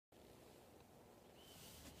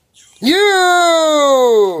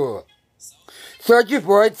You! Soulja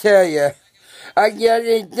Boy tell ya. I get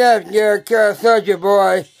it up, you're a Soulja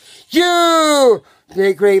Boy. You!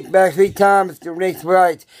 They great back 3 times to race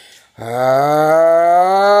right.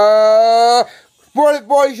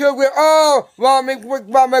 Boy, sugar, oh, Mommy,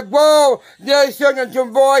 whoa, there's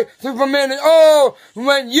Soulja Boy, Superman, and oh,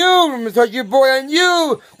 when you, Soulja Boy, and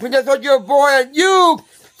you, when that's Soulja Boy, and you,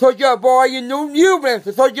 Soulja Boy, you know, you,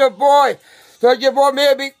 Soulja Boy. Soulja Boy,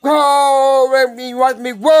 maybe, oh, when me, watch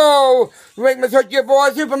me, whoa, make me Soulja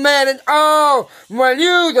Boy, Superman, and oh, when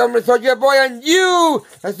you, Soulja Boy, and you,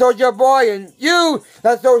 that's Soulja Boy, and you,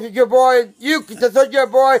 that's Soulja Boy, and you, that's Soulja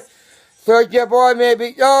Boy, Soulja Boy,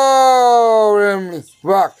 maybe, oh,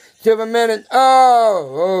 rock, Superman, and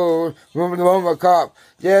oh, woman cop,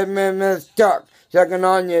 dead man, stuck. Sucking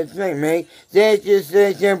on your thing, mate. They just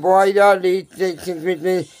say, boy, you.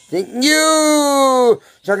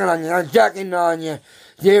 Sucking on you, I'm sucking on you.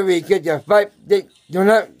 Here we get your fight. They do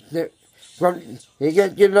not. You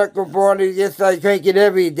get your local body just like drink it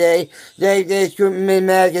every day. They shoot me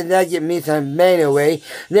mad and they get me some pain away.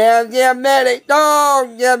 They're medic.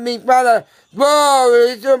 Oh, get me brother. Whoa,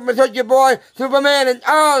 it's Soulja Boy, Superman, and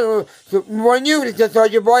oh, when you quit that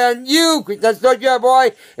Soulja Boy, and you quit that Soulja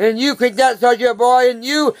Boy, and you quit that Soulja Boy, and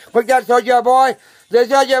you quit that Soulja Boy, the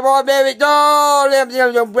Soulja Boy, baby, oh,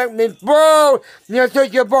 them break me, bro, you're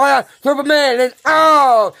Soulja Boy, Superman, and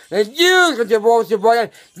oh, and you Soulja Boy,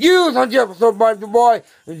 and you Soulja Boy,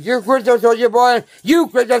 and you quit that Soulja Boy, and you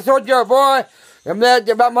quit that Soulja Boy, I'm glad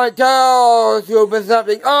about my toes, you've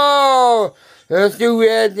something, oh. Let's do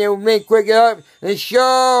it, and make quick up and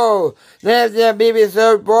show. That's that baby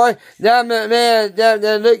Soulja Boy. That man,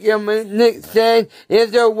 that look at my Nick saying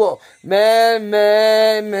is a wolf. Man,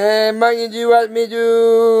 might you do what me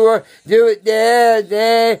do? Do it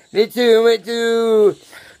there, me too.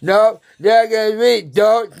 No, that is me,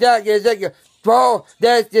 don't, that is like a fall,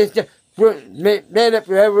 that's just made up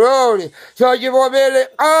forever only. Soulja Boy made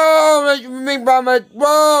it, oh, me by my,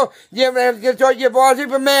 whoa, yeah, Soulja Boy,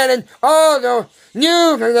 Superman, and oh, no,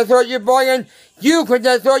 you can just Soulja Boy, and you can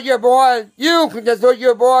just Soulja Boy, and you can just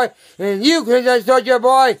Soulja Boy, and you can just Soulja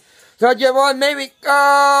Boy. Soulja Boy, maybe,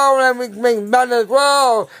 oh, and we make balance,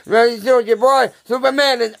 whoa, ready, Soulja Boy,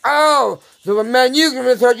 Superman, and oh, Superman, you can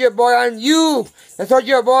just Soulja Boy, and you, and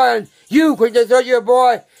Soulja Boy, and you can just Soulja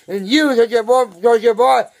Boy, and you, Soulja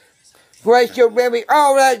Boy. Question, baby,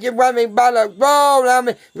 oh, that you want me by the roll, let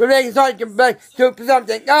me make something back to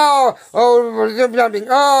something, oh, for something,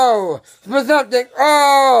 oh, for something,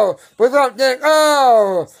 oh, for something,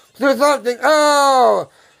 oh, for something, oh.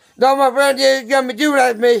 No, my friend, you're gonna do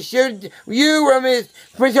that, miss. You, miss,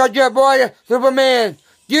 Soulja Boy, Superman.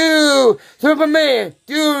 You, Superman,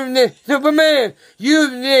 you, Superman, you,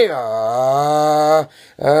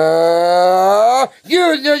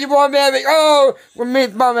 Soulja Boy, baby, oh, with me,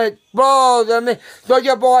 mama, balls, I mean,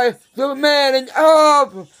 Soulja Boy, Superman, and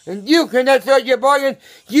oh, and you can just Soulja Boy, and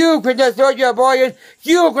you can just Soulja Boy, and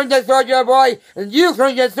you can just Soulja Boy, and you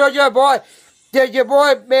can just Soulja Boy. Soulja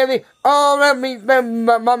Boy, baby, oh, let me,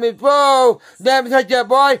 mommy, bro, damn Soulja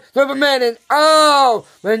Boy, Superman, and oh,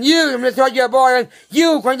 and you can Soulja Boy, and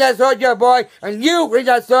you can just Soulja Boy, and you can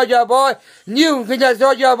just Soulja Boy, and you can just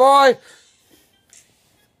Soulja Boy.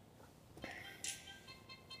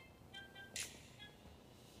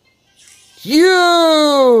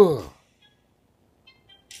 You!